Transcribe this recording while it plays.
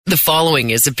The following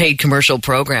is a paid commercial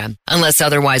program. Unless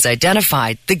otherwise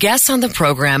identified, the guests on the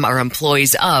program are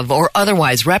employees of or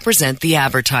otherwise represent the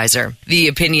advertiser. The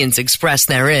opinions expressed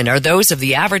therein are those of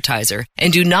the advertiser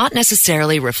and do not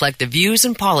necessarily reflect the views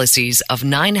and policies of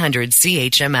 900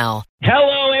 CHML.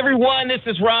 Hello, everyone. This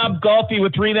is Rob Golfi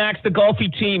with Remax, the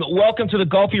Golfi Team. Welcome to the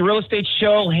Golfi Real Estate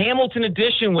Show, Hamilton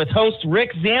Edition, with host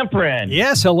Rick Zamprin.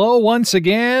 Yes, hello once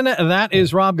again. That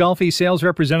is Rob Golfi, sales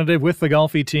representative with the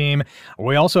Golfi Team.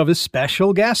 We also have a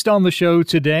special guest on the show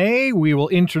today. We will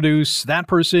introduce that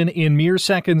person in mere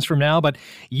seconds from now, but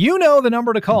you know the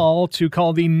number to call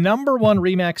the number one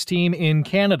Remax team in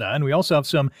Canada. And we also have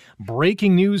some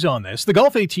breaking news on this. The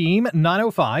Golfi Team,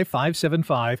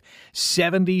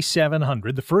 905-575-7700.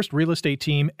 The first real estate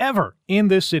team ever in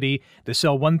this city to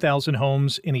sell 1,000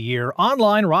 homes in a year.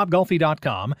 Online,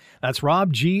 robgolfi.com. That's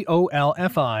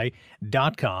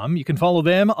robgolfi.com. You can follow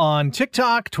them on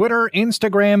TikTok, Twitter,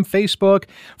 Instagram, Facebook.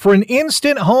 For an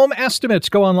instant home estimates,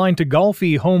 go online to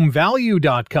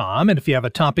golfihomevalue.com. And if you have a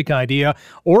topic idea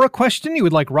or a question you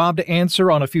would like Rob to answer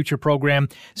on a future program,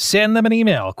 send them an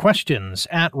email,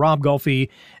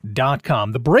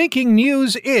 questions@robgolfi.com. The breaking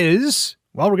news is...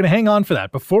 well, we're going to hang on for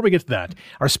that. Before we get to that,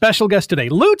 our special guest today,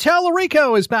 Lou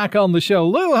Tallarico, is back on the show.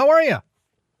 Lou, how are you?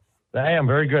 Hey, I'm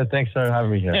very good. Thanks for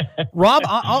having me here. Rob,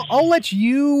 I'll let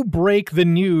you break the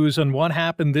news on what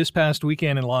happened this past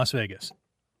weekend in Las Vegas.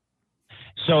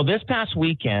 So this past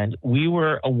weekend, we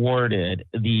were awarded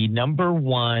the number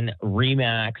one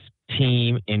Remax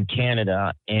team in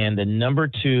Canada and the number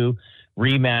two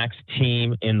Remax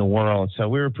team in the world. So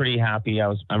we were pretty happy. I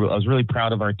was really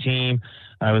proud of our team.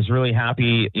 I was really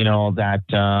happy, that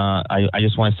I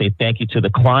just want to say thank you to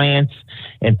the clients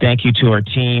and thank you to our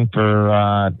team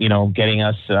for, getting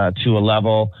us to a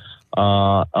level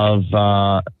of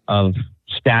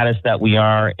status that we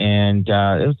are. And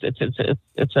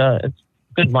it's a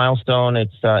good milestone.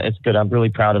 It's good. I'm really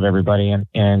proud of everybody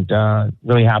and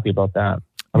really happy about that.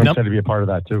 I'm excited to be a part of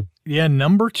that too. Yeah,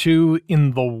 number two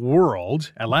in the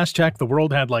world. At last check, the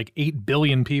world had like 8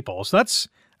 billion people. So that's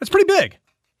pretty big.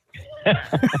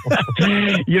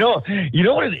 you know what?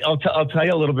 I'll tell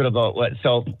you a little bit about what.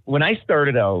 So when I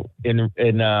started out in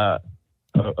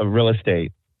real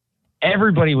estate,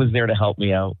 everybody was there to help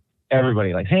me out.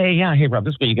 Everybody like, hey Rob,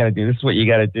 this is what you got to do. This is what you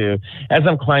got to do. As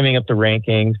I'm climbing up the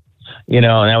rankings, and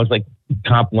I was like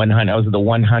top 100. I was the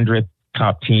 100th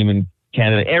top team in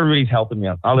Canada. Everybody's helping me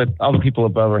out. All the people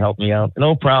above are helping me out.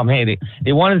 No problem. Hey,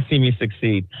 they wanted to see me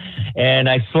succeed. And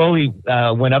I slowly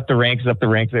went up the ranks. So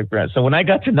when I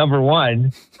got to number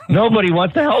one, nobody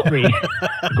wants to help me.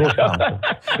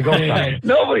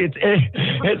 Nobody.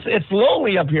 It's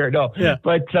lonely up here. No. Yeah.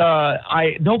 But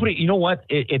nobody, you know what?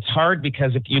 It's hard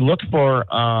because if you look for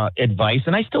advice,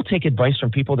 and I still take advice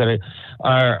from people that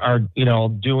are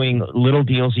doing little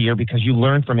deals a year because you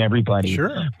learn from everybody.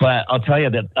 Sure. But I'll tell you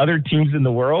that other teams in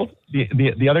the world,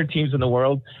 the other teams in the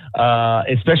world,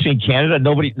 especially in Canada,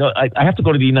 I have to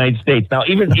go to the United States. Now,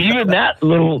 even that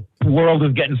little world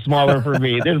is getting smaller for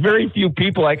me. There's very few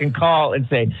people I can call and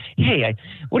say, hey,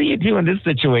 what do you do in this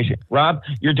situation? Rob,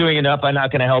 you're doing enough. I'm not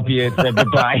going to help you.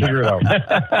 Goodbye.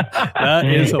 That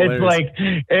is hilarious.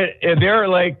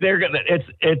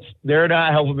 They're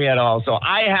not helping me at all. So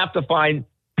I have to find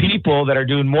people that are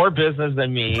doing more business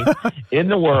than me in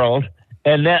the world,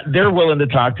 and that they're willing to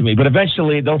talk to me. But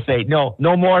eventually they'll say, no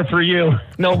more for you.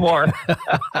 No more.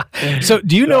 So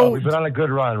do you know... we've been on a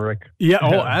good run, Rick. Yeah.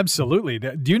 Oh, absolutely.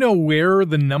 Do you know where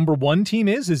the number one team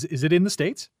is? Is it in the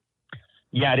States?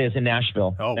 Yeah, it is in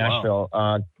Nashville. Oh, Nashville.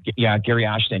 Wow. Gary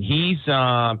Ashton. He's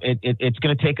it's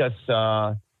going to take us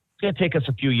a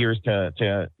few years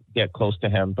to get close to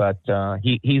him, but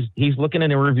he's looking in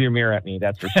the rearview mirror at me,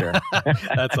 that's for sure.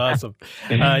 That's awesome.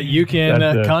 You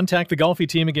can contact the Golfi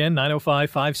Team again,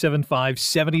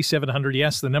 905-575-7700.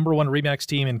 Yes, the number one Remax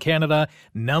team in Canada,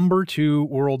 number two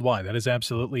worldwide. That is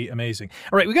absolutely amazing.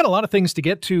 All right, we got a lot of things to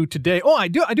get to today. Oh, I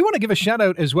do want to give a shout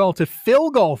out as well to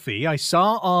Phil Golfi. I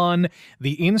saw on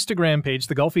the Instagram page,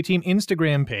 the Golfi Team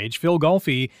Instagram page, Phil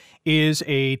Golfi is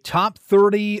a top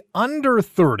 30 under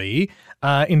 30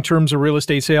 in terms of real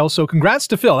estate sales. So congrats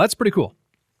to Phil. That's pretty cool.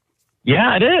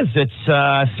 Yeah, it is. It's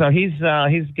so he's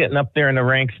getting up there in the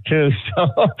ranks too. So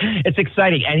it's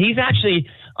exciting. And he's actually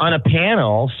on a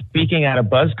panel speaking at a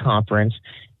Buzz conference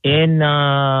in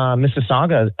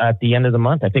Mississauga at the end of the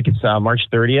month. I think it's March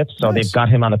 30th. So They've got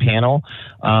him on a panel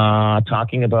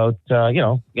talking about for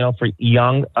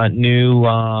young new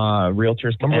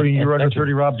realtors. Remember when you were under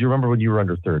 30, Rob? Do you remember when you were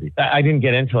under 30? I didn't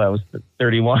get into it. I was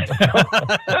 31. So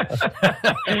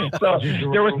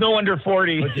there was no under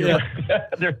 40.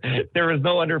 There was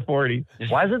no under 40.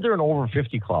 Why isn't there an over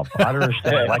 50 club? I don't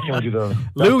understand. Why can't we do the...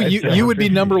 Lou, you would be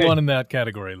number one in that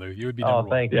category, Lou. You would be number one.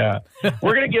 Thank you. Yeah.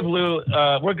 We're going to give Lou,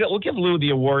 we'll give Lou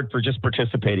the award for just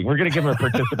participating. We're going to give him a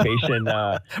participation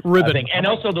ribbon. thing. And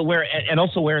also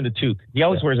wearing the toque. He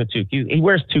always wears a toque. He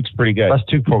wears toques pretty good. Best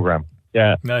toque program.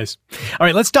 Yeah. Nice. All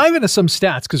right, let's dive into some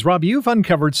stats because, Rob, you've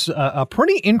uncovered a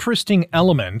pretty interesting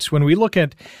element when we look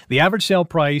at the average sale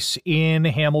price in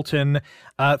Hamilton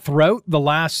throughout the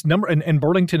last number, and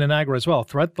Burlington and Niagara as well,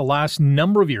 throughout the last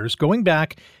number of years, going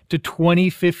back to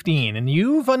 2015. And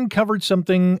you've uncovered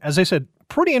something, as I said,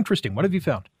 pretty interesting. What have you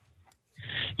found?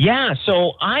 Yeah,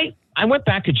 so I went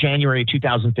back to January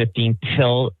 2015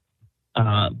 till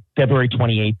February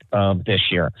 28th of this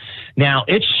year. Now,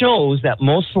 it shows that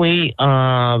mostly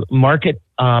market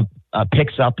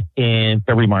picks up in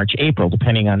February, March, April,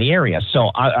 depending on the area.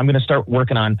 So I'm going to start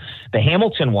working on the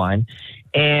Hamilton one,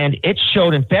 and it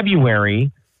showed in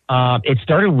February. It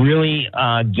started really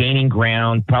gaining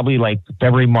ground, probably like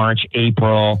February, March,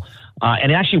 April,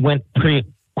 and it actually went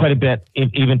quite a bit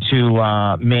even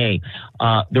to May.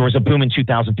 There was a boom in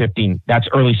 2015. That's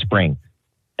early spring.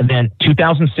 And then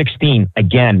 2016,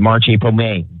 again, March, April,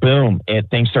 May, boom,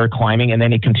 things started climbing. And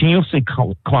then it continuously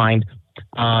climbed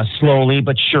slowly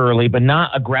but surely, but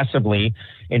not aggressively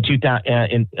in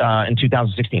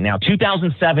 2016. Now,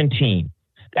 2017,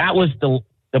 that was the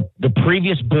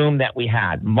previous boom that we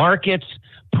had. Markets,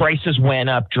 prices went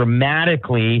up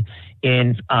dramatically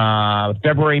in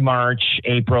February, March,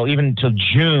 April, even to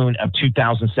June of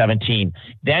 2017.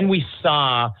 Then we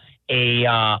saw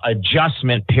a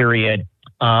adjustment period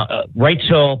right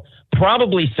till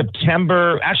probably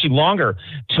September, actually longer,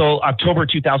 till October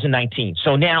 2019.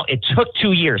 So now it took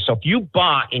 2 years. So if you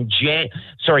bought in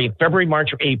February,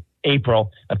 March, or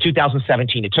April of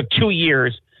 2017, it took 2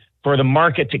 years for the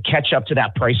market to catch up to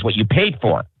that price, what you paid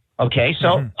for. Okay,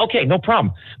 so, okay, no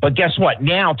problem. But guess what?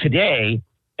 Now, today,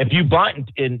 if you bought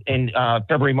in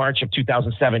February, March of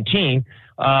 2017,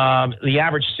 the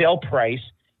average sale price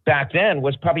back then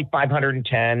was probably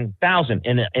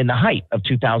 $510,000 in the height of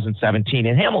 2017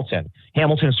 in Hamilton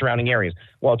and surrounding areas.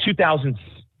 Well,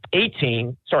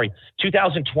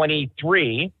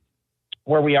 2023,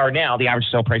 where we are now, the average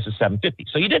sale price is $750.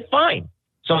 So you did fine.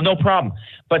 So no problem.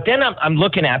 But then I'm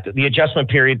looking at the adjustment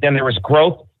period. Then there was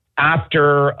growth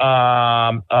after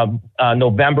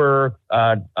November,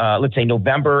 let's say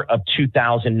November of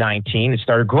 2019. It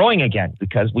started growing again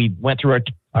because we went through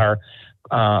our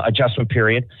adjustment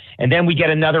period. And then we get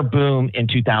another boom in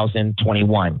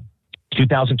 2021.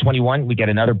 2021, we get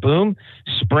another boom.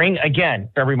 Spring, again,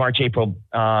 February, March, April,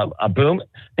 a boom.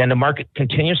 Then the market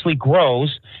continuously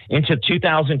grows into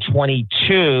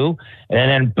 2022.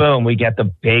 And then boom, we get the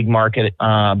big market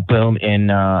boom in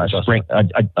spring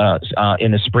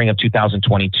in the spring of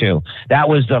 2022. That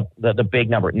was the big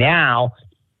number. Now,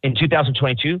 in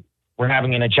 2022, we're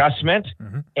having an adjustment.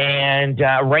 And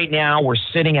right now we're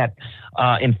sitting at,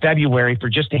 in February for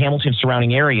just the Hamilton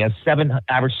surrounding areas,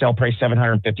 average sale price,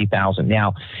 $750,000.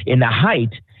 Now, in the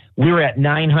height, we were at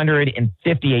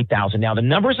 $958,000. Now, the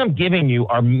numbers I'm giving you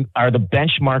are the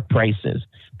benchmark prices,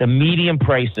 the median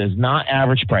prices, not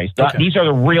average price. Okay. These are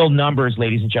the real numbers,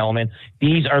 ladies and gentlemen.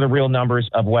 These are the real numbers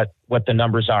of what the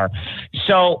numbers are.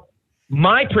 So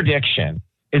my prediction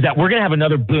is that we're going to have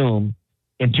another boom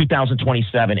in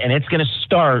 2027, and it's going to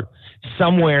start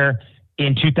somewhere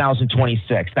in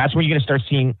 2026. That's where you're going to start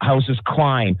seeing houses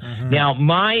climb. Now,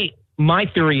 my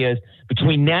theory is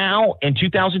between now and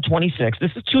 2026,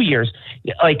 this is 2 years,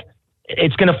 like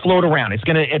it's going to float around. It's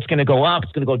going to go up,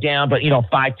 it's going to go down, but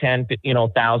 5, 10,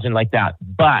 1,000 like that.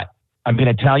 But I'm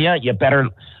going to tell you, you better,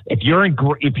 if you're in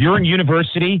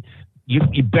university,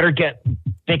 you better get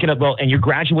thinking about, and you're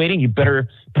graduating, you better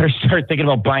start thinking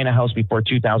about buying a house before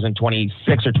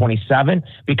 2026 or 27,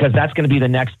 because that's going to be the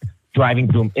next driving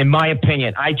boom, in my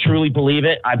opinion. I truly believe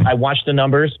it. I watched the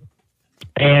numbers,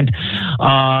 and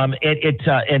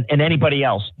and anybody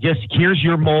else, just here's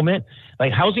your moment.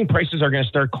 Like, housing prices are going to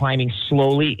start climbing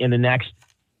slowly in the next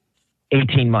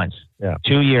 18 months,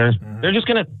 2 years. They're just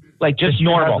going to, like, just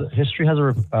normal. History has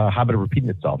a habit of repeating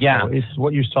itself. Yeah. So it's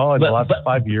what you saw in the last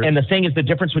 5 years. And the thing is, the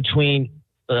difference between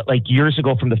like years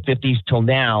ago from the 50s till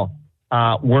now,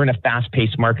 we're in a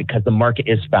fast-paced market because the market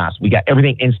is fast. We got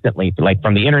everything instantly, like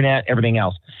from the internet, everything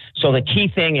else. So the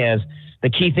key thing is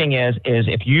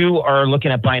if you are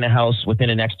looking at buying a house within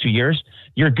the next 2 years,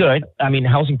 you're good. I mean,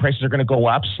 housing prices are going to go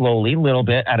up slowly, a little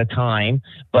bit at a time.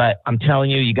 But I'm telling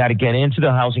you, you got to get into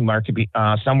the housing market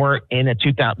somewhere in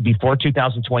before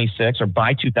 2026 or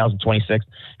by 2026,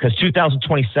 because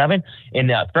 2027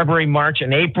 in February, March,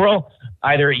 and April,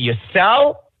 either you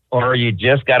sell or you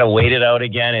just got to wait it out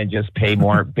again and just pay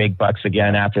more big bucks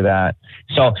again after that.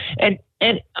 So, and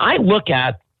I look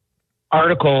at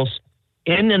articles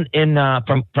from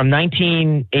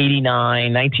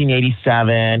 1989,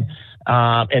 1987,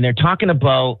 and they're talking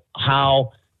about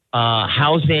how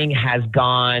housing has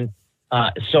gone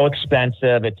so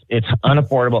expensive, it's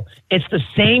unaffordable. It's the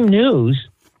same news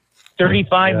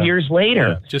 35 years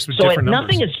later. Yeah, just with different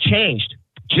numbers. Nothing has changed,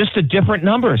 just the different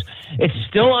numbers. It's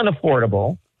still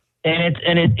unaffordable. And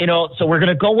so we're going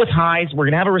to go with highs. We're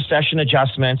going to have a recession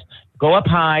adjustment, go up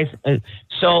highs.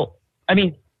 So, I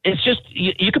mean, it's just,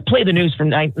 you could play the news from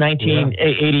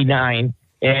 1989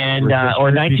 and,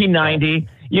 or 1990.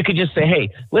 You could just say, hey,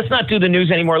 let's not do the news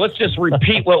anymore. Let's just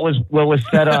repeat what was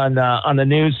said on the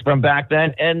news from back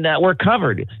then, and we're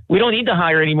covered. We don't need to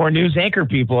hire any more news anchor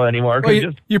people anymore.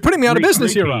 Well, you're putting me out of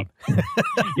business here, Rob.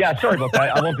 Yeah, sorry about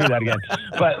that. I won't do that again.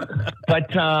 But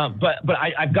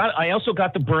I also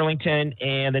got the Burlington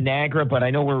and the Niagara, but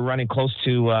I know we're running close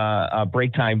to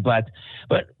break time. But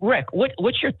Rick,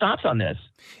 what's your thoughts on this?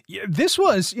 Yeah, this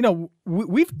was,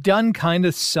 we've done kind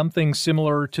of something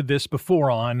similar to this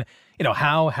before on,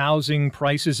 how housing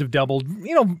prices have doubled,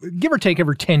 give or take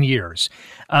every 10 years,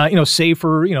 save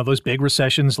for, those big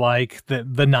recessions like the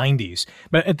 90s.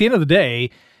 But at the end of the day,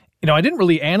 I didn't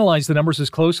really analyze the numbers as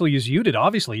closely as you did.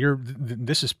 Obviously, you're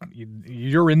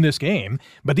in this game,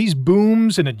 but these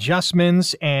booms and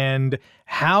adjustments and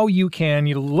how you can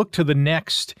look to the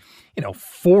next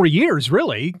 4 years,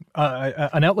 really,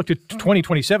 an outlook to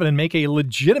 2027 and make a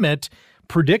legitimate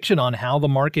prediction on how the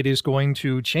market is going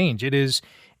to change. It is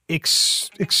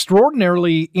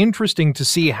extraordinarily interesting to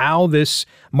see how this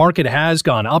market has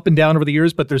gone up and down over the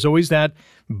years, but there's always that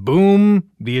boom,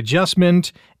 the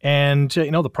adjustment, and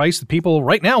the price that people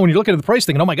right now, when you're looking at the price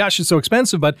thinking, oh my gosh, it's so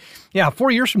expensive, but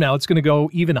 4 years from now, it's going to go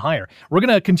even higher. We're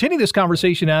going to continue this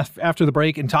conversation after the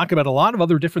break and talk about a lot of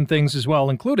other different things as well,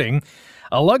 including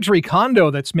a luxury condo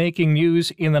that's making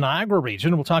news in the Niagara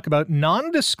region. We'll talk about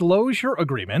non-disclosure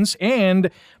agreements and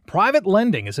private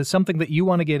lending. Is it something that you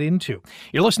want to get into?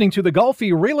 You're listening to the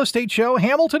Golfi Real Estate Show,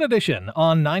 Hamilton Edition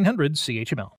on 900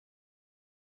 CHML.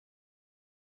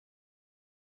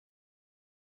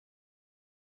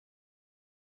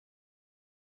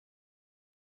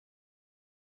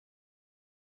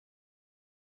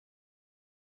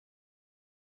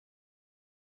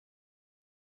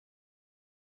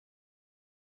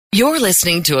 You're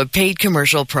listening to a paid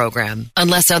commercial program.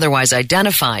 Unless otherwise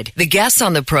identified, the guests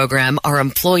on the program are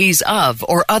employees of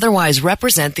or otherwise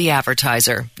represent the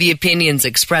advertiser. The opinions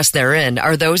expressed therein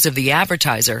are those of the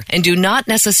advertiser and do not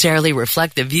necessarily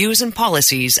reflect the views and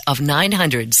policies of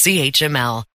 900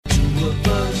 CHML. Two of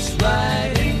us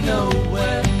riding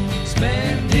nowhere,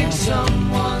 spending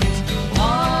someone's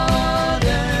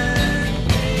hard-earned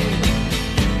day.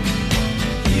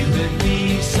 You and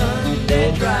me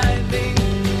Sunday driving,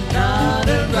 not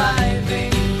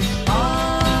arriving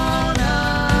on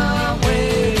our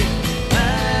way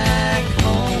back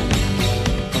home.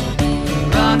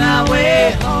 We're on our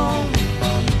way home.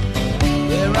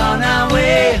 We're on our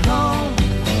way home.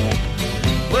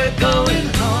 We're going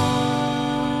home.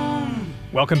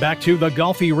 Welcome back to the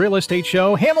Golfi Real Estate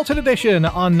Show, Hamilton Edition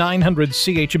on 900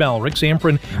 CHML. Rick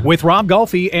Zamprin with Rob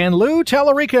Golfi and Lou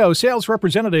Tallarico, sales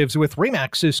representatives with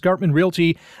RE/MAX Escarpment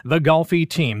Realty, the Golfi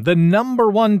Team. The number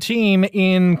one team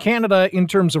in Canada in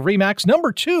terms of RE/MAX,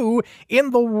 number two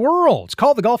in the world.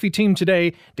 Call the Golfi Team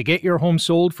today to get your home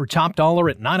sold for top dollar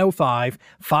at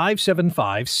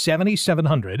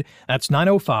 905-575-7700. That's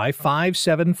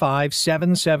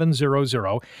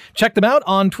 905-575-7700. Check them out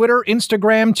on Twitter,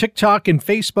 Instagram, TikTok, and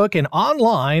Facebook, and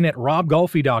online at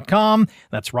robgolfi.com.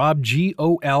 That's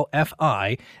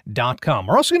robgolfi.com.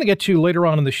 We're also going to get to later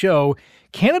on in the show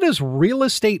Canada's real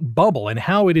estate bubble and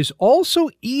how it is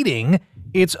also eating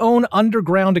its own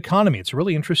underground economy. It's a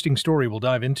really interesting story we'll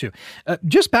dive into.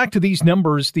 Just back to these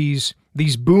numbers, these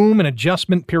boom and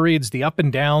adjustment periods, the up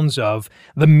and downs of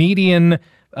the median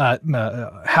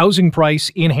housing price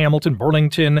in Hamilton,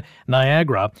 Burlington,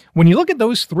 Niagara. When you look at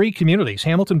those three communities,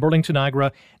 Hamilton, Burlington,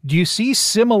 Niagara, do you see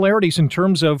similarities in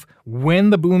terms of when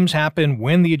the booms happen,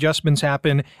 when the adjustments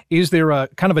happen? Is there a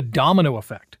kind of a domino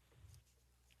effect?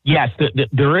 Yes,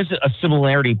 there is a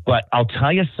similarity, but I'll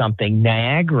tell you something.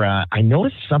 Niagara, I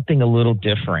noticed something a little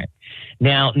different.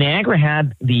 Now, Niagara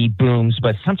had the booms,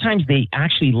 but sometimes they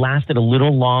actually lasted a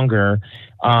little longer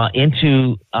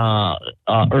into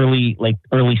early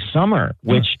summer,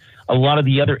 which a lot of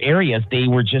the other areas, they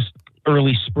were just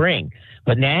early spring.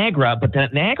 But Niagara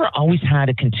always had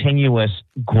a continuous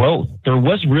growth. There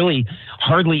was really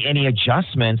hardly any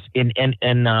adjustments in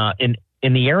the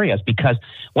areas, because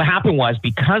what happened was,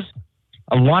 because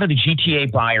a lot of the GTA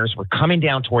buyers were coming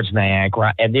down towards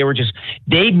Niagara, and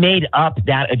they made up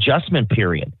that adjustment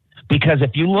period. Because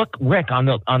if you look, Rick, on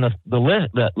the list,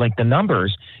 the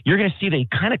numbers, you're going to see they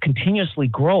kind of continuously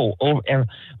grow over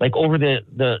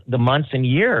the months and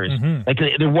years. Mm-hmm. Like,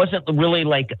 there wasn't really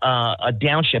like a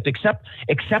downshift, except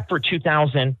for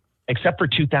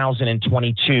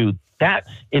 2022. That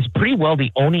is pretty well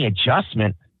the only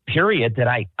adjustment period that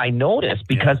I noticed,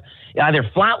 because either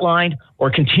flatlined or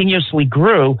continuously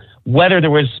grew, whether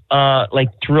there was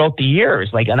throughout the years.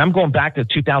 And I'm going back to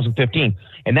 2015,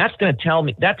 and that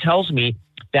tells me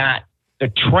that the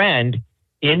trend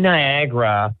in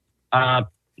Niagara,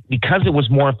 because it was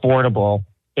more affordable,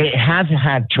 it has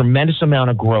had tremendous amount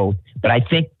of growth. But I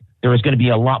think there is going to be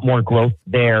a lot more growth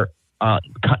there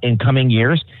in coming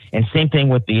years, and same thing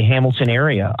with the Hamilton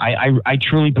area. I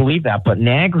truly believe that, but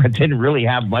Niagara didn't really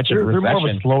have much of a recession. They're more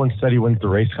of a slow and steady wins the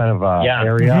race kind of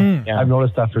area. Mm-hmm. Yeah. I've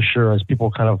noticed that for sure, as people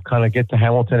kind of get to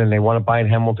Hamilton and they want to buy in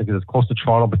Hamilton because it's close to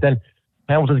Toronto, but then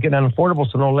Hamilton's getting unaffordable,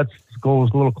 so no, let's go a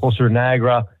little closer to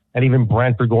Niagara, and even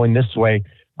Brantford going this way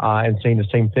and saying the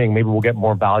same thing. Maybe we'll get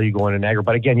more value going to Niagara,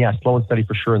 but again, slow and steady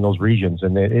for sure in those regions,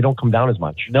 and they don't come down as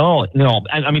much. No.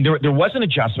 I mean, there was an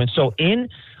adjustment. So in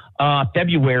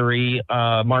February,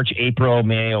 March, April,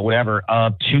 May, or whatever,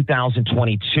 of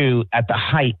 2022, at the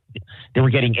height, they were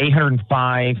getting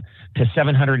 805 to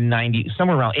 790,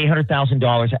 somewhere around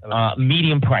 $800,000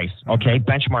 medium price, okay,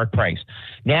 benchmark price.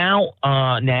 Now,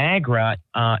 Niagara,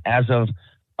 as of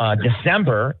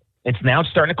December, it's now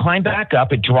starting to climb back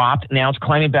up. It dropped. Now it's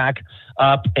climbing back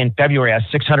up in February at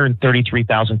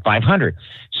 633,500.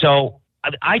 So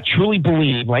I truly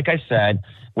believe, like I said,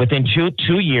 within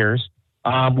two years,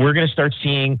 we're going to start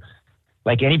seeing,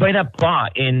 like, anybody that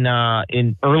bought in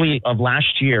early of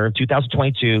last year,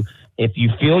 2022, if you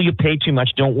feel you paid too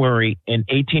much, don't worry. In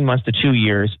 18 months to 2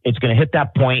 years, it's going to hit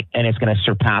that point, and it's going to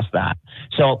surpass that.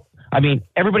 So, I mean,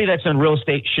 everybody that's in real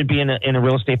estate should be in a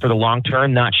real estate for the long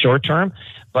term, not short term.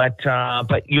 But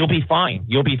you'll be fine.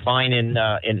 You'll be fine in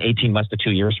 18 months to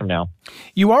 2 years from now.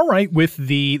 You are right with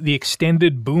the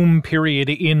extended boom period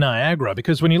in Niagara,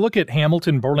 because when you look at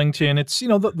Hamilton, Burlington, it's,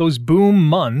 those boom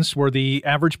months where the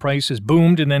average price has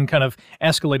boomed and then kind of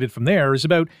escalated from there is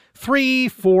about 3,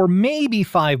 4, maybe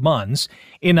 5 months.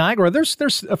 In Niagara,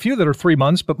 there's a few that are 3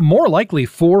 months, but more likely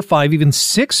 4, 5, even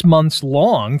 6 months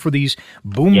long for these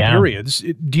boom periods.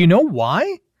 Do you know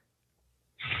why?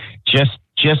 Just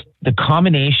the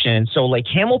combination. So, like,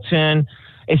 Hamilton,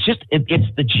 it's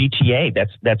the GTA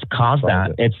that's caused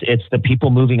that. It's the people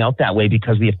moving out that way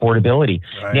because of the affordability.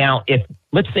 Right. Now, if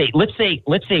let's say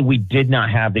we did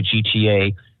not have the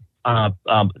GTA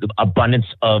abundance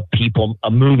of people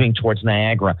moving towards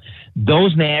Niagara,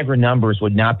 those Niagara numbers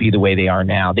would not be the way they are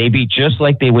now. They'd be just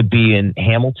like they would be in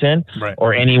Hamilton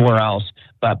or anywhere else.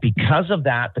 But because of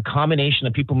that, the combination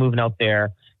of people moving out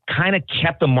there kind of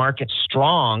kept the market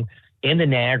strong in the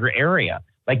Niagara area.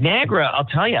 Like Niagara, I'll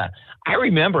tell you, I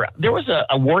remember there was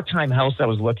a wartime house I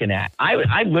was looking at.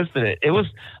 I listed it. It was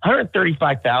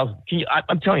 $135,000.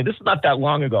 I'm telling you, this is not that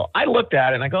long ago. I looked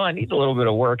at it and I go, I need a little bit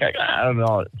of work. I don't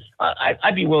know.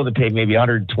 I'd be willing to pay maybe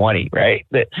 $120, right?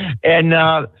 And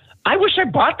I wish I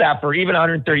bought that for even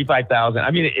 $135,000.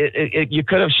 I mean, you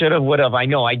could have, should have, would have. I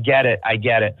know. I get it.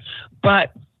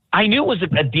 But I knew it was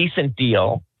a decent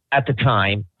deal at the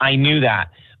time. I knew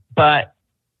that. But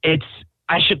if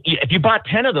you bought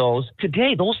 10 of those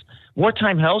today, those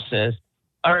wartime houses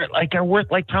are worth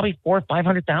like probably $400,000 or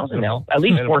 $500,000 now, at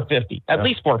least $450,000, at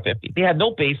least $450,000. They have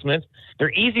no basements.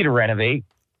 They're easy to renovate.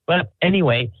 But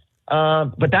anyway,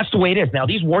 but that's the way it is now.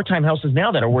 These wartime houses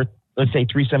now that are worth, let's say,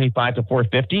 $375,000 to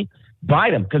 $450,000,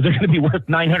 buy them, because they're going to be worth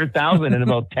 $900,000 in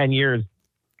about 10 years.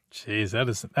 Jeez, that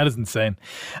is insane.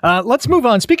 Let's move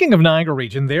on. Speaking of Niagara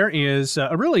region, there is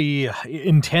a really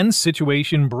intense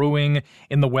situation brewing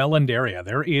in the Welland area.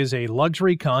 There is a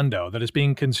luxury condo that is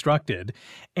being constructed,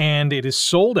 and it is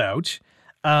sold out.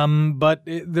 But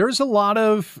there's a lot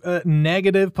of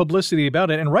negative publicity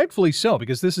about it, and rightfully so,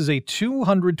 because this is a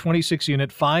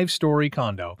 226-unit, 5-story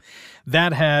condo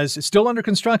that is still under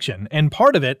construction, and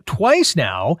part of it, twice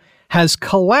now, has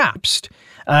collapsed.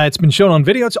 It's been shown on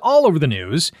video. It's all over the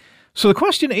news. So the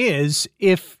question is,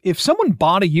 if someone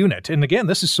bought a unit, and again,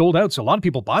 this is sold out, so a lot of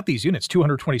people bought these units,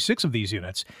 226 of these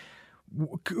units,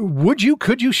 Could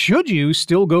you, should you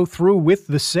still go through with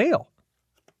the sale?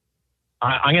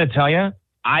 I'm going to tell you,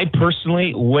 I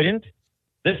personally wouldn't.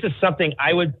 This is something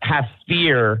I would have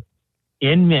fear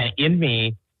in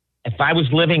me if I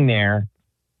was living there,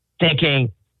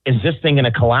 thinking, is this thing going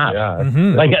to collapse?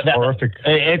 Yeah, like that horrific.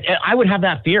 I would have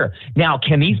that fear. Now,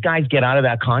 can these guys get out of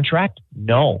that contract?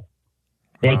 No,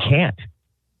 they can't.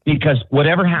 Because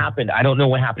whatever happened, I don't know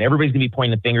what happened. Everybody's going to be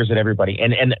pointing the fingers at everybody.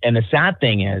 And the sad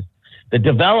thing is, the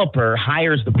developer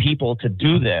hires the people to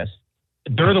do this.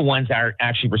 They're the ones that are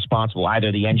actually responsible,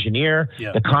 either the engineer,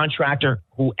 the contractor,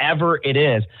 whoever it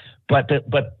is. But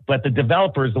the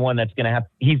developer is the one that's going to have.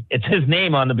 It's his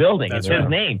name on the building. That's his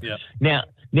name. Yeah.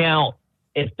 Now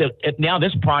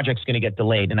this project's going to get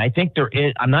delayed, and I think there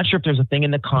is. I'm not sure if there's a thing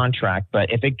in the contract, but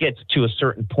if it gets to a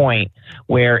certain point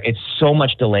where it's so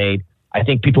much delayed, I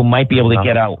think people might be able to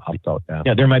get out.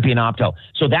 There might be an opt-out.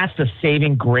 So that's the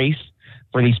saving grace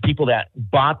for these people that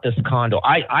bought this condo.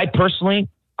 I personally,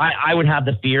 I would have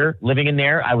the fear living in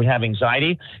there. I would have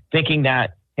anxiety thinking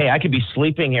that, hey, I could be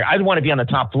sleeping here. I'd want to be on the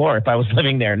top floor if I was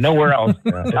living there. Nowhere else.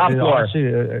 Top floor. Honestly,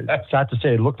 it's sad to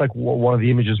say, it looked like one of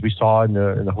the images we saw in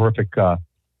the horrific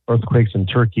earthquakes in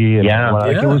Turkey. And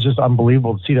it was just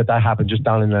unbelievable to see that happened just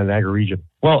down in the Niagara region.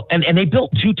 Well, and they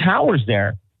built 2 towers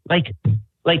there.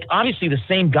 Like obviously the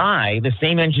same guy, the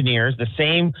same engineers, the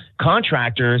same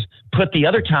contractors put the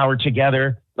other tower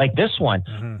together like this one.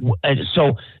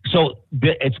 So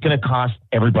it's going to cost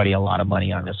everybody a lot of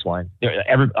money on this one.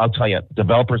 I'll tell you,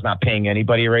 developers not paying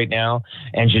anybody right now.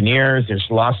 Engineers, there's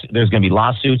going to be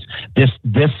lawsuits.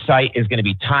 This site is going to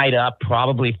be tied up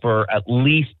probably for at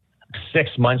least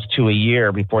 6 months to a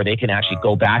year before they can actually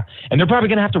go back. And they're probably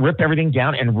going to have to rip everything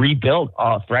down and rebuild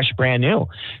fresh, brand new.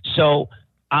 So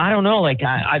I don't know. Like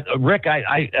Rick,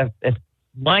 if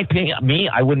my opinion,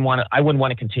 I wouldn't want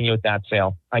to continue with that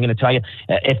sale. I'm going to tell you,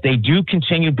 if they do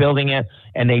continue building it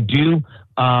and they do,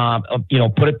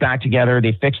 put it back together,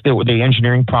 they fix the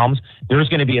engineering problems, there's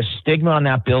going to be a stigma on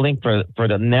that building for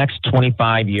the next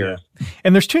 25 years. Yeah.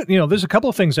 And there's a couple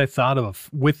of things I thought of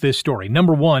with this story.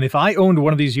 Number one, if I owned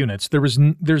one of these units,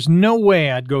 there's no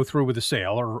way I'd go through with a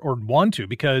sale or want to,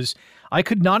 because I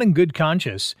could not in good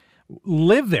conscience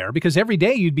live there, because every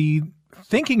day you'd be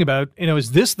thinking about,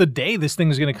 is this the day this thing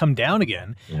is going to come down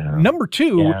again? Yeah. Number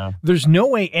two, there's no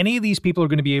way any of these people are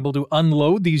going to be able to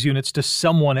unload these units to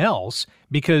someone else,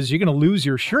 because you're going to lose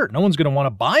your shirt. No one's going to want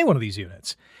to buy one of these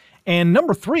units. And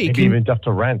number three, maybe even tough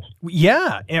to rent.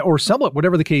 Yeah, or sublet,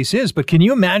 whatever the case is. But can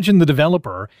you imagine the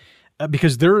developer?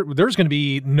 Because there's going to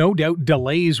be no doubt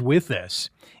delays with this,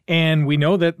 and we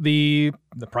know that the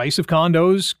price of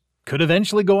condos could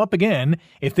eventually go up again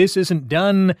if this isn't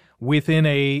done within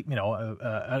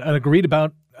an agreed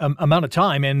about amount of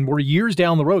time, and we're years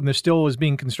down the road and this still is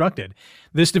being constructed.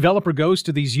 This developer goes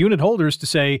to these unit holders to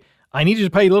say, I need you to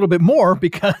pay a little bit more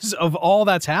because of all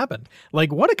that's happened.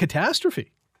 Like, what a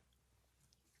catastrophe.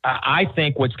 I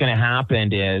think what's going to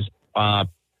happen is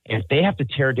if they have to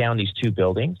tear down these 2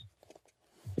 buildings,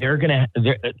 he's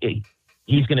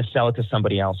going to sell it to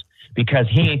somebody else, because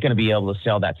he ain't going to be able to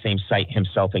sell that same site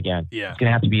himself again. Yeah. It's going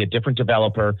to have to be a different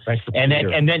developer.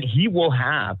 And then he will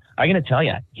have, I'm going to tell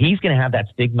you, he's going to have that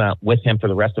stigma with him for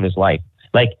the rest of his life.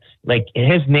 Like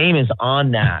his name is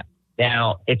on that.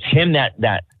 Now it's him that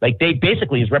they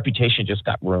basically, his reputation just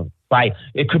got ruined by,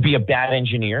 it could be a bad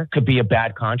engineer, could be a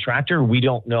bad contractor. We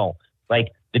don't know.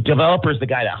 Like, the developer is the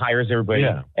guy that hires everybody.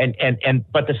 Yeah.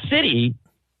 But the city,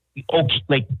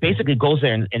 basically goes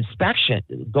there and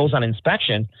goes on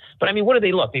inspection. But I mean, what do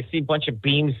they look? They see a bunch of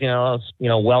beams,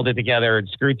 welded together and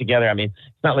screwed together. I mean,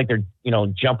 it's not like they're,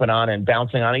 jumping on and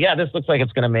bouncing on it. Yeah, this looks like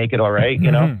it's going to make it all right,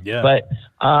 Yeah. But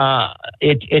I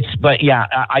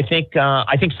think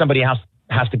somebody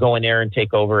has to go in there and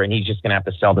take over, and he's just going to have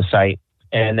to sell the site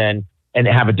and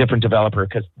have a different developer,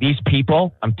 because these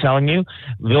people, I'm telling you,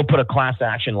 they'll put a class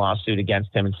action lawsuit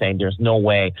against him and saying there's no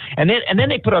way. And then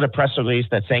they put out a press release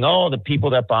that's saying, oh, the people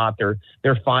that bought,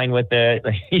 they're fine with it.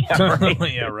 Yeah,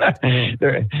 right. Yeah,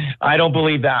 right. I don't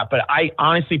believe that, but I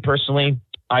honestly, personally,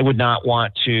 I would not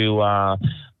want to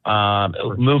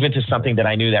move into something that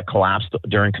I knew that collapsed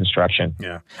during construction.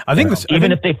 Yeah, I think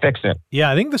if they fix it. Yeah,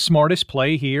 I think the smartest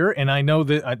play here, and I know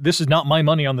that this is not my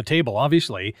money on the table,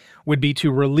 obviously, would be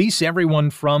to release everyone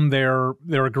from their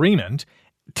agreement,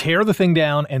 tear the thing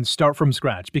down, and start from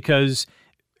scratch. Because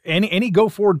any go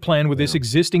forward plan with this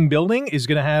existing building is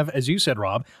going to have, as you said,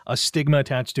 Rob, a stigma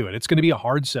attached to it. It's going to be a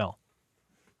hard sell.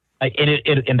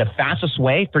 In the fastest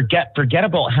way, forget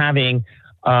about having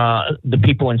the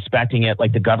people inspecting it,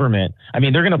 like the government. I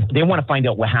mean, they want to find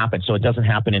out what happened so it doesn't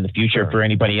happen in the future for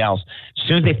anybody else. As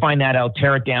soon as they find that out,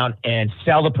 tear it down and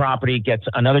sell the property, gets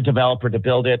another developer to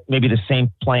build it, maybe the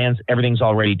same plans, everything's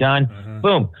already done.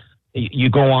 Boom, you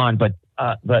go on. But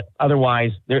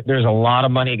otherwise, there's a lot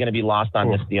of money going to be lost on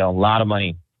this deal. A lot of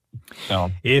money.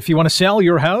 So, if you want to sell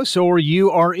your house or you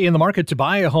are in the market to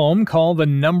buy a home, call the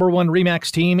number one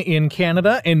RE/MAX team in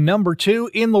Canada and number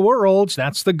 2 in the world.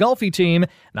 That's the Golfi Team,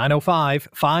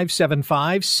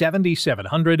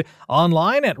 905-575-7700.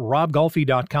 Online at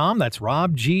robgolfi.com. That's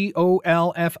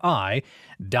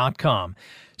robgolfi.com.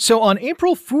 So on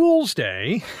April Fool's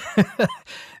Day,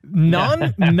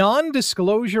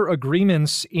 non-disclosure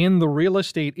agreements in the real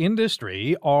estate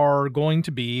industry are going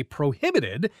to be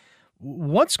prohibited.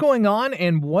 What's going on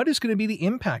and what is going to be the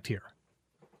impact here?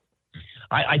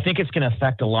 I think it's going to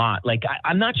affect a lot. Like,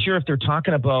 I'm not sure if they're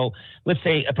talking about, let's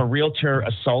say, if a realtor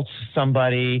assaults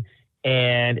somebody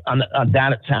and on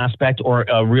that aspect, or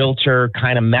a realtor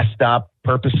kind of messed up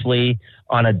purposely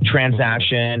on a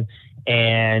transaction,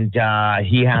 and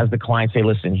he has the client say,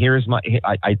 listen, here's my,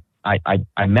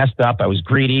 I messed up. I was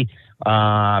greedy.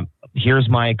 Here's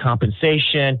my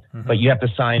compensation, but you have to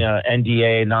sign a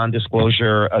NDA,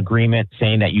 non-disclosure agreement,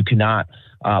 saying that you cannot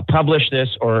publish this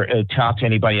or talk to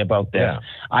anybody about this. Yeah.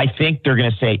 I think they're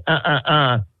going to say,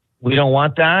 we don't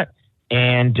want that.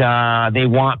 And they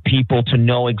want people to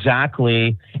know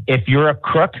exactly, if you're a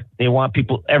crook, they want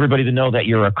everybody to know that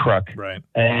you're a crook. Right.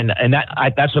 And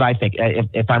that's what I think,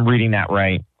 if I'm reading that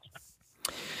right.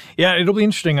 Yeah, it'll be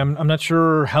interesting. I'm not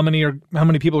sure how many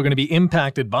people are going to be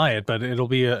impacted by it, but it'll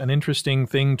be an interesting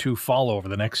thing to follow over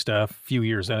the next few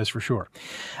years. That is for sure.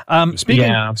 It's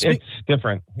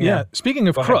different. Yeah. Speaking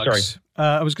of crooks,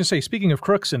 I was going to say, speaking of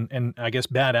crooks and I guess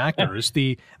bad actors,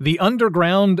 the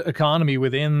underground economy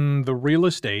within the real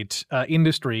estate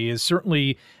industry is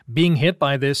certainly being hit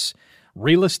by this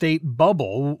real estate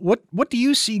bubble. What do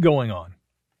you see going on?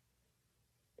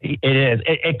 It is.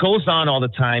 It goes on all the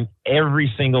time.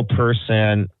 Every single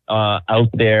person out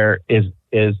there is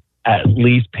at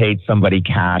least paid somebody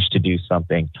cash to do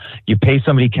something. You pay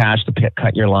somebody cash to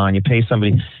cut your lawn. You pay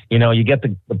somebody, you get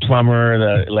the plumber,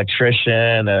 the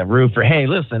electrician, the roofer. Hey,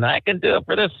 listen, I can do it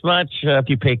for this much if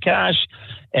you pay cash.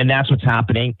 And that's what's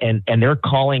happening. And they're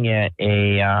calling it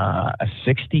a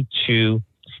 62.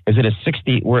 Is it a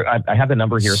 60? I have the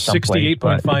number here someplace.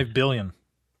 $68.5 billion.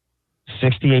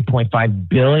 $68.5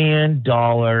 billion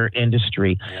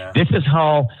industry. Yeah. This is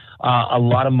how a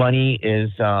lot of money is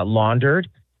laundered.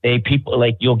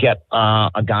 You'll get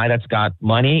a guy that's got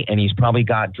money and he's probably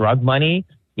got drug money.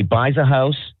 He buys a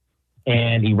house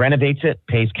and he renovates it,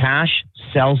 pays cash,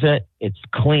 sells it. It's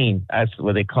clean. That's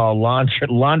what they call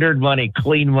laundered money,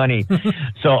 clean money.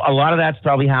 So a lot of that's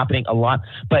probably happening a lot.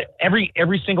 But every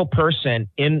single person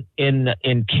in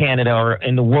Canada or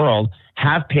in the world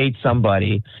have paid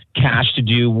somebody cash to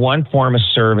do one form of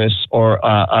service or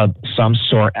of some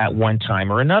sort at one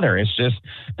time or another. It's just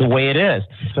the way it is.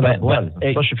 So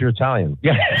especially if you're Italian.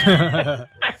 Yeah.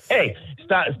 Hey,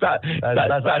 stop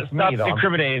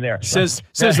incriminating there. Says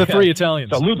the 3 Italians.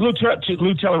 So Lou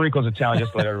Tallarico's Italian,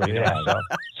 just to let everybody know.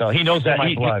 So he knows that.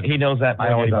 He knows that.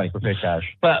 I always ask for pay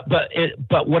cash. But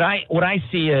what I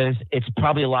see is it's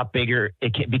probably a lot bigger.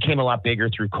 It became a lot bigger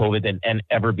through COVID than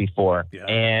ever before. Yeah.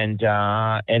 And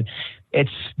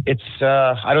it's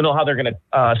I don't know how they're going to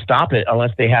stop it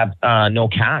unless they have no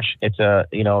cash. It's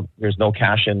there's no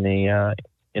cash in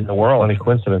the world. Funny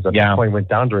coincidence. Bitcoin went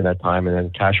down during that time, and then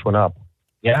cash went up.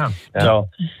 Yeah. So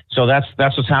that's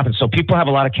what's happened. So people have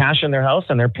a lot of cash in their house,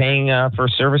 and they're paying for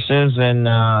services and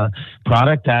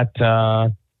product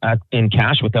in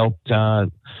cash without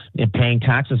paying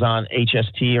taxes on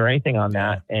HST or anything on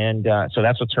that. And so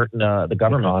that's what's hurting the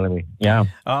government economy. Yeah.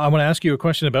 I want to ask you a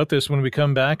question about this when we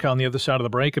come back on the other side of the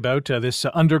break about this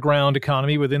underground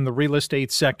economy within the real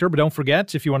estate sector. But don't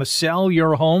forget, if you want to sell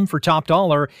your home for top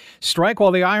dollar, strike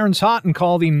while the iron's hot and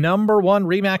call the number 1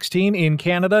 RE/MAX team in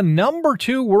Canada, number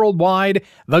 2 worldwide,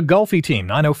 the Golfi Team,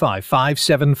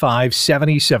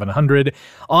 905-575-7700.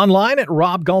 Online at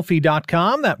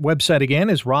robgolfi.com. That website again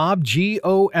is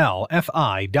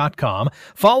robgolfi.com.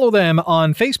 Follow them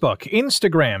on Facebook,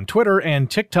 Instagram, Twitter, and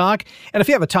TikTok. And if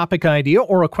you have a topic idea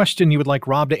or a question you would like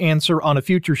Rob to answer on a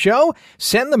future show,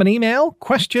 send them an email,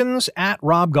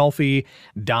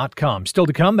 questions@robgolfi.com. Still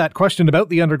to come, that question about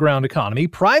the underground economy.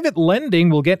 Private lending,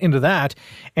 we'll get into that.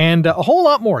 And a whole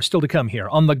lot more still to come here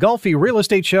on the Golfi Real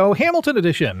Estate Show, Hamilton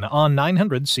Edition on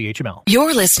 900 CHML.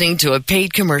 You're listening to a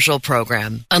paid commercial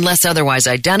program. Unless otherwise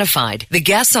identified, the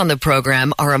guests on the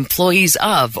program are employees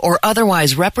of or otherwise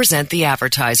always represent the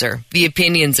advertiser. The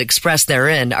opinions expressed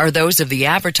therein are those of the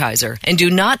advertiser and do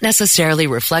not necessarily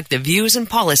reflect the views and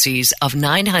policies of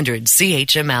 900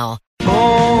 CHML.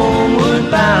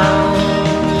 Homeward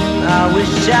bound, I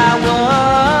wish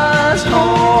I was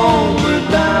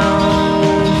homeward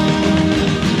bound.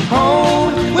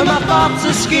 Home, where my thoughts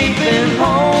escaping,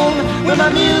 home, where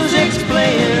my music's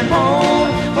playing,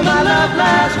 home, where my love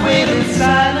lies waiting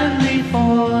silently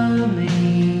for me.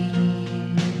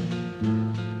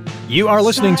 You are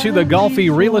listening to the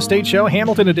Golfi Real Estate Show,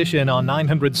 Hamilton Edition on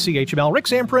 900 CHML. Rick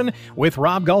Zamprin with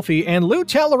Rob Golfi and Lou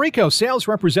Tallarico, sales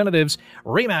representatives,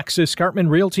 Remax Escarpment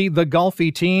Realty, the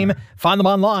Golfi Team. Find them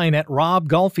online at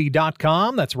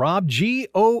robgolfi.com. That's Rob,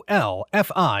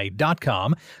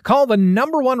 Golfi.com. Call the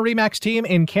number one Remax team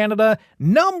in Canada,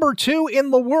 number two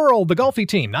in the world, the Golfi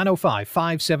Team,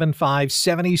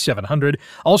 905-575-7700.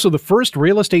 Also, the first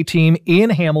real estate team in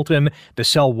Hamilton to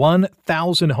sell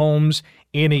 1,000 homes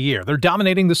in a year. They're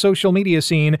dominating the social media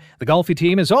scene. The Golfi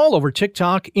Team is all over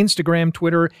TikTok, Instagram,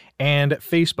 Twitter, and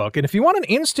Facebook. And if you want an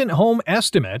instant home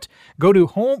estimate, go to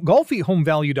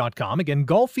golfihomevalue.com. Again,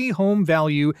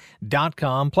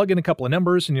 golfihomevalue.com. Plug in a couple of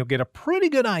numbers and you'll get a pretty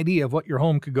good idea of what your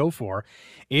home could go for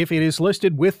if it is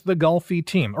listed with the Golfi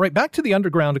Team. All right, back to the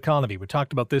underground economy. We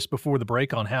talked about this before the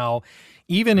break on how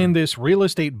even in this real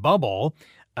estate bubble,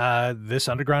 this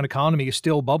underground economy is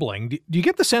still bubbling. Do you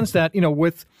get the sense that,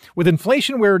 with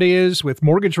inflation where it is, with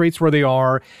mortgage rates where they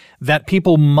are, that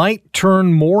people might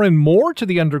turn more and more to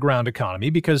the underground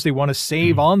economy because they want to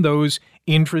save on those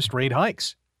interest rate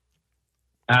hikes?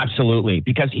 Absolutely.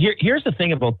 Because here's the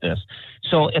thing about this.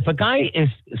 So if a guy is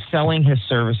selling his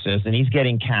services and he's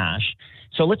getting cash,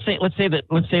 so let's say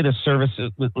the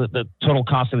services, the total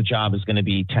cost of the job is going to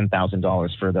be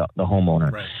 $10,000 for the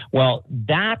homeowner. Right. Well,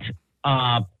 that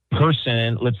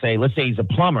person, let's say he's a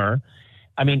plumber.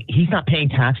 I mean, he's not paying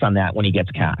tax on that when he gets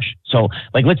cash. So,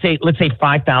 like, let's say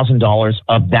 $5,000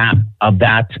 of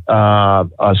that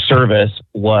service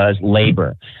was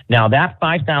labor. Now, that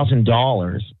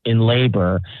 $5,000 in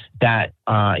labor that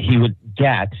he would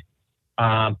get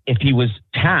if he was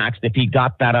taxed, if he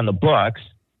got that on the books,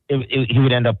 he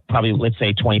would end up probably, let's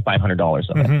say, $2,500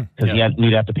 of it, because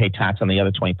we'd have to pay tax on the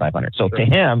other $2,500. So to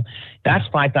him, that's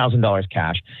 $5,000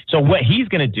 cash. So what he's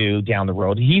going to do down the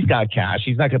road, he's got cash.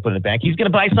 He's not going to put it in the bank. He's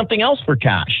going to buy something else for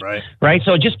cash. Right.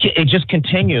 So it just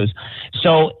continues.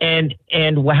 So and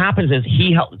what happens is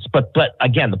he helps, but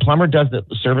again, the plumber does the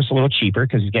service a little cheaper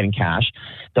because he's getting cash.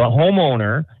 The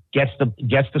homeowner gets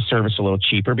the service a little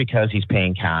cheaper because he's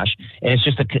paying cash, and it's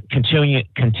just a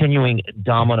continuing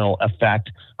domino effect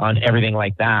on everything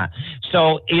like that.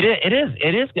 So it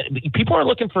is. People are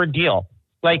looking for a deal.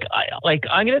 Like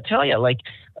I'm going to tell you, like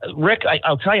Rick,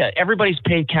 I'll tell you, everybody's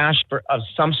paid cash for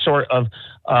some sort of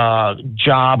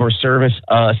job or service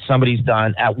somebody's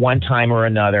done at one time or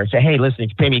another. Say, hey, listen,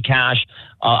 if you pay me cash,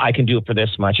 I can do it for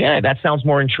this much. Yeah, that sounds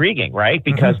more intriguing, right?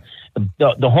 Because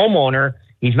the homeowner,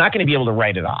 he's not going to be able to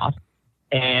write it off.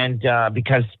 And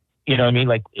because, you know what I mean?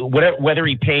 Like whether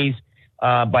he pays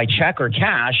by check or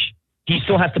cash, he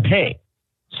still has to pay.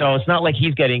 So it's not like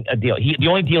he's getting a deal. The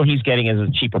only deal he's getting is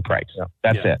a cheaper price. So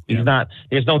that's it. He's not,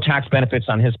 there's no tax benefits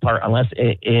on his part unless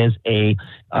it is a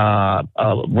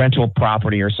rental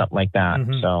property or something like that.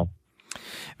 So.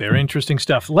 Very interesting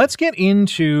stuff. Let's get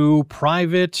into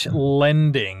private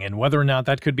lending and whether or not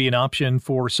that could be an option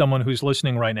for someone who's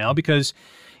listening right now, because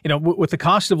with the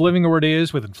cost of living where it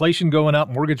is, with inflation going up,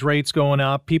 mortgage rates going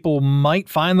up, people might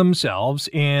find themselves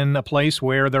in a place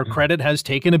where their credit has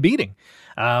taken a beating,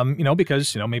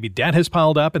 because, maybe debt has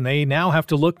piled up and they now have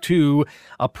to look to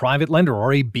a private lender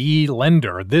or a B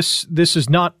lender. This is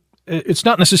not, it's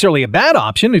not necessarily a bad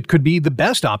option. It could be the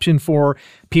best option for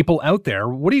people out there.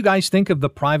 What do you guys think of the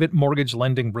private mortgage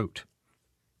lending route?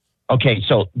 Okay,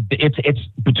 so it's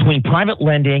between private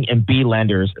lending and B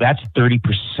lenders. That's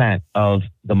 30% of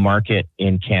the market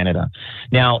in Canada.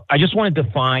 Now, I just want to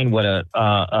define what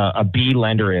a B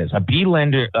lender is. A B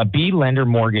lender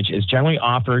mortgage is generally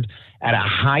offered at a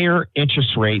higher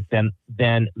interest rate than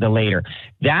the later.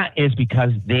 That is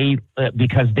because they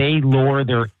lower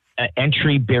their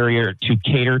entry barrier to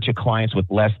cater to clients with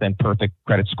less than perfect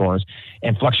credit scores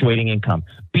and fluctuating income.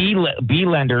 B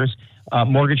lenders.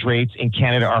 Mortgage rates in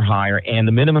Canada are higher, and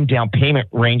the minimum down payment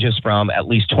ranges from at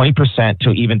least 20% to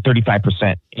even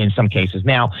 35% in some cases.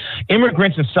 Now,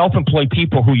 immigrants and self-employed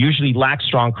people who usually lack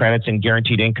strong credits and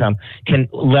guaranteed income can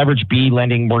leverage B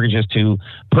lending mortgages to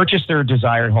purchase their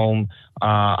desired home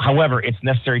However, it's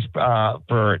necessary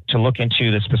to look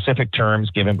into the specific terms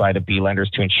given by the B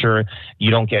lenders to ensure you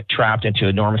don't get trapped into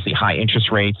enormously high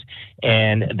interest rates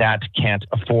and that can't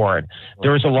afford.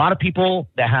 There's a lot of people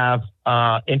that have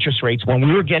interest rates. When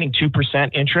we were getting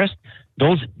 2% interest,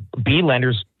 those B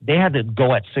lenders, they had to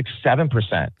go at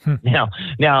 6-7%. Now,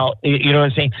 you know what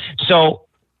I'm saying? So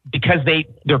because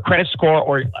their credit score,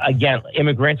 or again,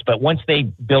 immigrants, but once they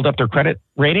build up their credit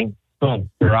rating, boom,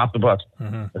 they're off the books.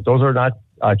 But those are not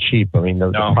cheap. I mean,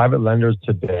 the private lenders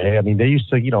today, I mean, they used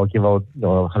to, give out,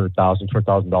 $100,000,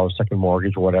 $200,000 second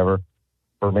mortgage or whatever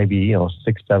for maybe,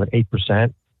 6, 7,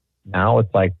 8%. Now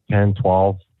it's like 10,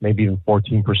 12, maybe even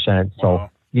 14%. So,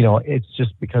 it's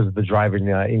just because of the driving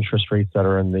interest rates that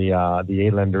are in the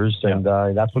A lenders, and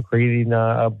that's what creating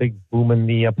a big boom in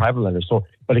the private lenders. So,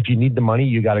 but if you need the money,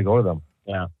 you got to go to them.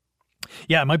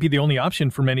 Yeah, it might be the only option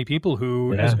for many people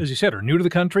who, as you said, are new to the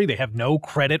country. They have no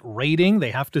credit rating.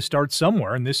 They have to start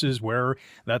somewhere, and this is where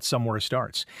that somewhere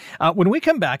starts. When we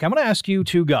come back, I'm going to ask you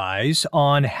two guys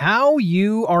on how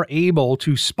you are able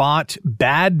to spot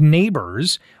bad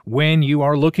neighbors when you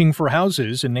are looking for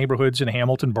houses in neighborhoods in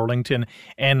Hamilton, Burlington,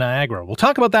 and Niagara. We'll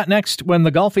talk about that next when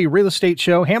the Golfi Real Estate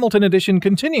Show Hamilton Edition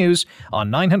continues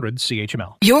on 900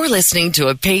 CHML. You're listening to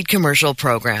a paid commercial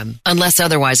program. Unless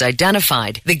otherwise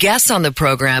identified, the guests on the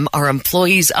program are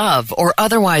employees of or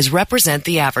otherwise represent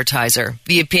the advertiser.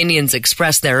 The opinions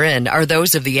expressed therein are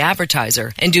those of the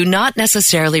advertiser and do not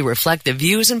necessarily reflect the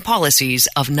views and policies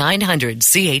of 900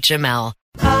 CHML.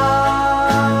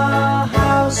 Our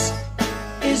house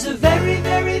is a very,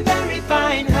 very, very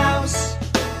fine house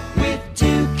with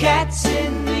 2 cats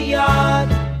in the yard.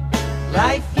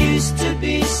 Life used to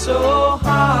be so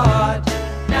hard.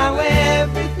 Now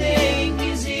everything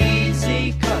is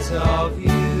easy 'cause of you.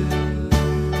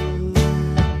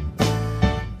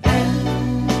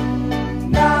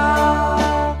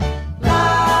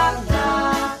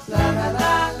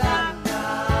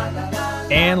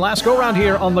 And last go round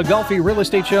here on the Golfi Real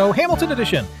Estate Show Hamilton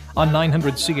Edition on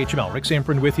 900 CHML. Rick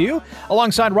Samprin with you,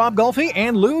 alongside Rob Golfi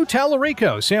and Lou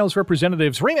Tallarico, sales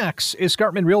representatives, RE/MAX,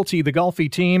 Escarpment Realty, the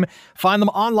Golfi team. Find them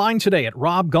online today at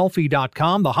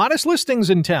robgolfi.com. The hottest listings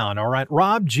in town are at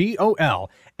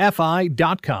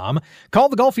robgolfi.com. Call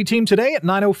the Golfi team today at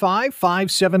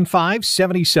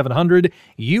 905-575-7700.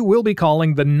 You will be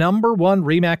calling the #1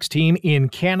 RE/MAX team in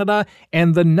Canada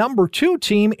and the #2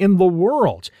 team in the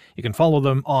world. You can follow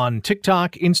them on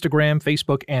TikTok, Instagram,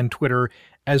 Facebook, and Twitter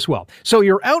as well. So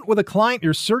you're out with a client,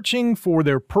 you're searching for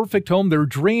their perfect home, their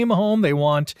dream home. They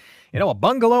want, a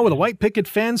bungalow with a white picket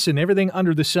fence and everything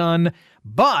under the sun,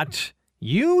 but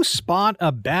you spot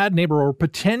a bad neighbor or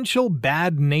potential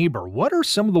bad neighbor. What are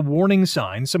some of the warning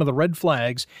signs, some of the red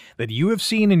flags that you have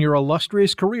seen in your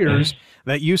illustrious careers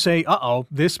that you say,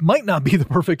 this might not be the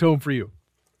perfect home for you?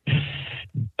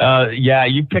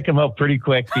 You pick them up pretty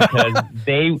quick because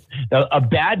a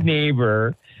bad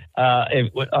neighbor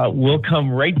will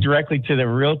come right directly to the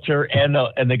realtor and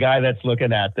the guy that's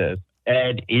looking at this,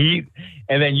 and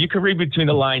then you can read between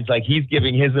the lines, like he's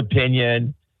giving his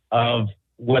opinion of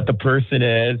what the person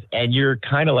is, and you're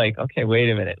kind of like, okay, wait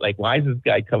a minute, like why is this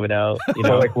guy coming out?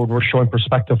 Like when we're showing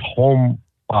prospective home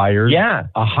buyers,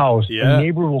 a house, the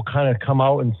neighbor will kind of come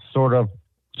out and sort of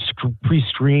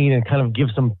pre-screen and kind of give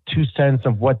some 2 cents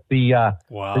of what the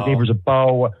neighbor's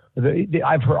about.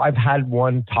 I've had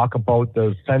one talk about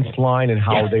the fence line and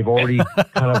how they've already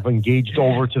kind of engaged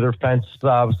over to their fence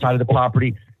side of the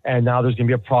property, and now there's going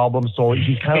to be a problem. So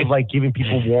he's kind of like giving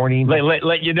people warning.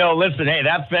 Let you know, listen, hey,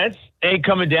 that fence ain't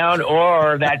coming down,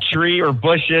 or that tree or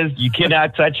bushes, you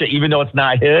cannot touch it, even though it's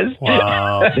not his.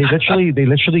 Wow. They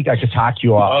literally like attack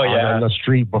you on the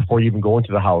street before you even go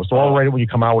into the house, or right when you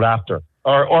come out after.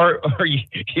 Or you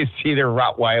see their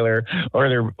Rottweiler or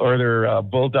their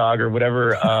bulldog or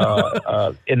whatever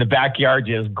in the backyard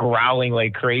just growling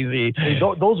like crazy.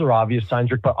 Those are obvious signs,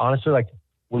 Rick. But honestly, like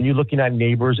when you're looking at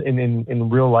neighbors in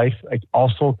real life, like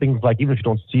also things like, even if you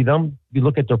don't see them, you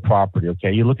look at their property.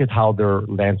 Okay, you look at how they're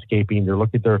landscaping. You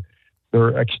look at their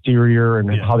exterior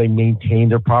and how they maintain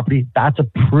their property. That's a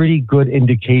pretty good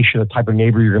indication of the type of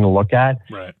neighbor you're going to look at.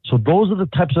 Right. So those are the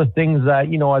types of things that,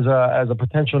 as a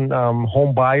potential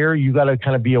home buyer, you got to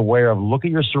kind of be aware of. Look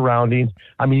at your surroundings.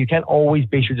 I mean, you can't always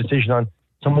base your decision on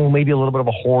someone who may be a little bit of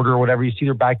a hoarder or whatever. You see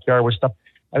their backyard with stuff.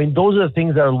 I mean, those are the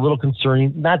things that are a little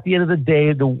concerning. Not at the end of the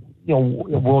day, the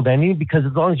world ending, because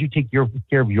as long as you take care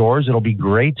of yours, it'll be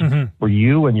great for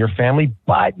you and your family.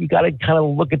 But you got to kind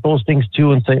of look at those things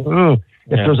too and say,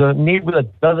 If there's a neighbor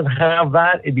that doesn't have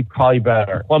that, it'd be probably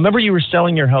better. Well, remember you were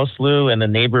selling your house, Lou, and the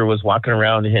neighbor was walking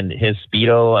around in his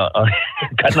Speedo,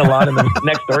 cutting a lawn in the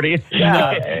next door to you?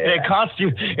 Yeah. It cost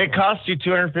you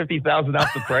 $250,000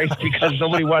 off the price because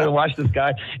nobody wanted to watch this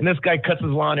guy, and this guy cuts his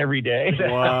lawn every day.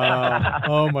 Wow.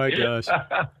 Oh, my gosh.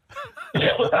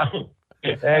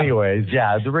 Anyways,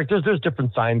 yeah, there's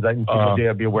different signs that people need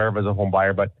to be aware of as a home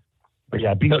buyer, but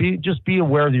yeah, just be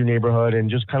aware of your neighborhood and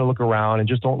just kind of look around and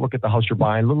just don't look at the house you're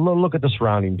buying. Look at the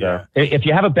surroundings there. If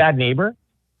you have a bad neighbor,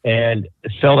 and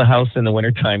sell the house in the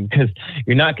wintertime because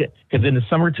in the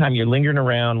summertime you're lingering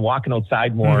around, walking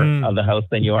outside more of the house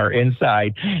than you are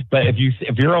inside. But if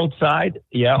you're outside,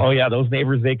 those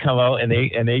neighbors, they come out and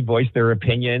they voice their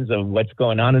opinions of what's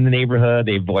going on in the neighborhood.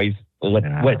 They voice what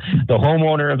the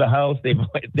homeowner of the house,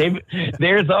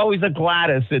 there's always a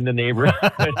Gladys in the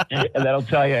neighborhood and that'll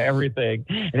tell you everything.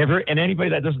 And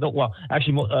anybody that doesn't know,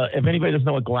 if anybody doesn't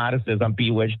know what Gladys is, on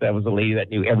Bewitched, that was a lady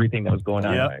that knew everything that was going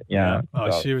on. Yeah.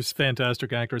 Oh, she was a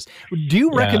fantastic actress. Do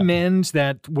you recommend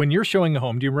that when you're showing a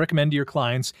home, do you recommend to your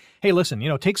clients, hey, listen,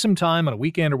 take some time on a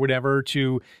weekend or whatever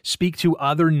to speak to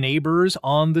other neighbors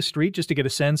on the street just to get a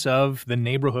sense of the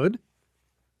neighborhood?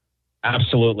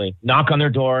 Absolutely. Knock on their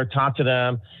door, talk to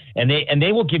them, and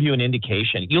they will give you an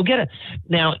indication.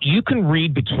 Now you can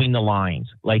read between the lines,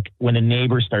 like when a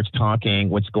neighbor starts talking,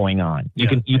 what's going on. You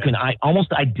can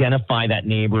almost identify that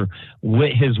neighbor,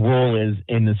 what his role is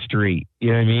in the street.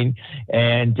 You know what I mean?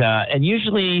 And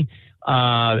usually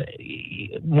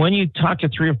when you talk to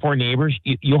 3 or 4 neighbors,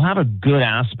 you'll have a good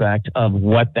aspect of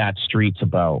what that street's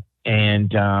about. And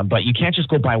but you can't just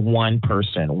go by one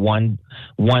person, one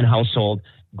household,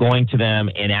 going to them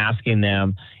and asking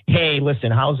them, hey,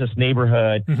 listen, how's this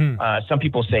neighborhood? Some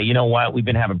people say, you know what, we've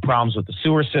been having problems with the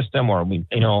sewer system, or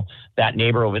that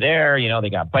neighbor over there, they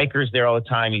got bikers there all the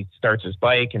time. He starts his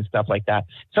bike and stuff like that.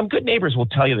 Some good neighbors will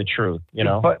tell you the truth,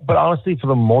 But honestly, for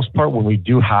the most part, when we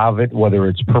do have it, whether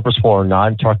it's purposeful or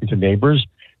not, talking to neighbors,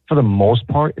 for the most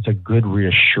part, it's a good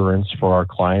reassurance for our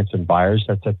clients and buyers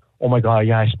that said, oh my God,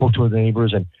 I spoke to the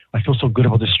neighbors and I feel so good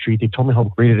about the street. They told me how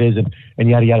great it is and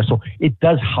yada, yada. So it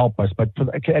does help us. But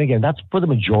again, that's for the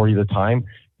majority of the time.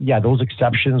 Yeah, those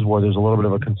exceptions where there's a little bit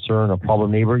of a concern, a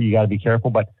problem neighbor, you got to be careful.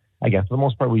 But again, for the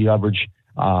most part, we average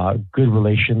good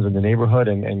relations in the neighborhood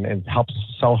and helps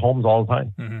sell homes all the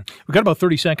time. We've got about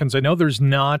 30 seconds. I know there's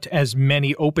not as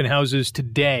many open houses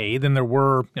today than there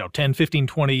were 10, 15,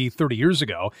 20, 30 years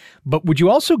ago. But would you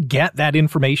also get that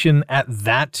information at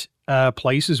that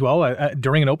place as well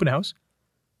during an open house?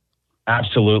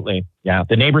 Absolutely. Yeah.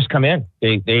 The neighbors come in.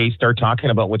 They start talking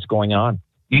about what's going on.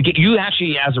 You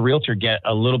actually, as a realtor, get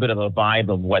a little bit of a vibe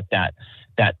of what that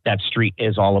street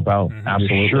is all about.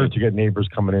 Absolutely. You're sure to get neighbors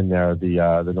coming in there,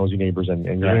 the nosy neighbors, and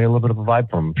you're getting a little bit of a vibe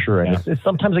from them. Sure. And it's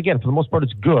sometimes, again, for the most part,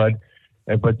 it's good.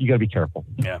 But you got to be careful.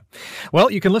 Yeah.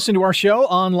 Well, you can listen to our show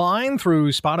online through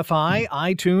Spotify,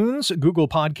 iTunes, Google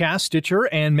Podcasts, Stitcher,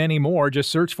 and many more. Just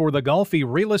search for the Golfi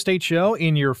Real Estate Show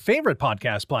in your favorite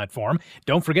podcast platform.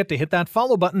 Don't forget to hit that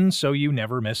follow button so you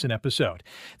never miss an episode.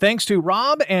 Thanks to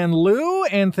Rob and Lou,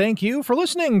 and thank you for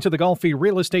listening to the Golfi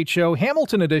Real Estate Show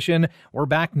Hamilton Edition. We're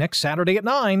back next Saturday at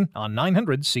 9 on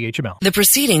 900 CHML. The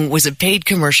proceeding was a paid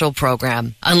commercial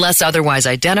program. Unless otherwise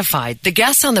identified, the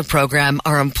guests on the program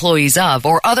are employees of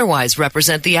or otherwise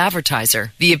represent the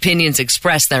advertiser. The opinions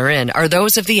expressed therein are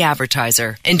those of the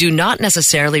advertiser and do not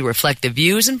necessarily reflect the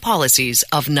views and policies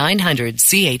of 900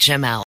 CHML.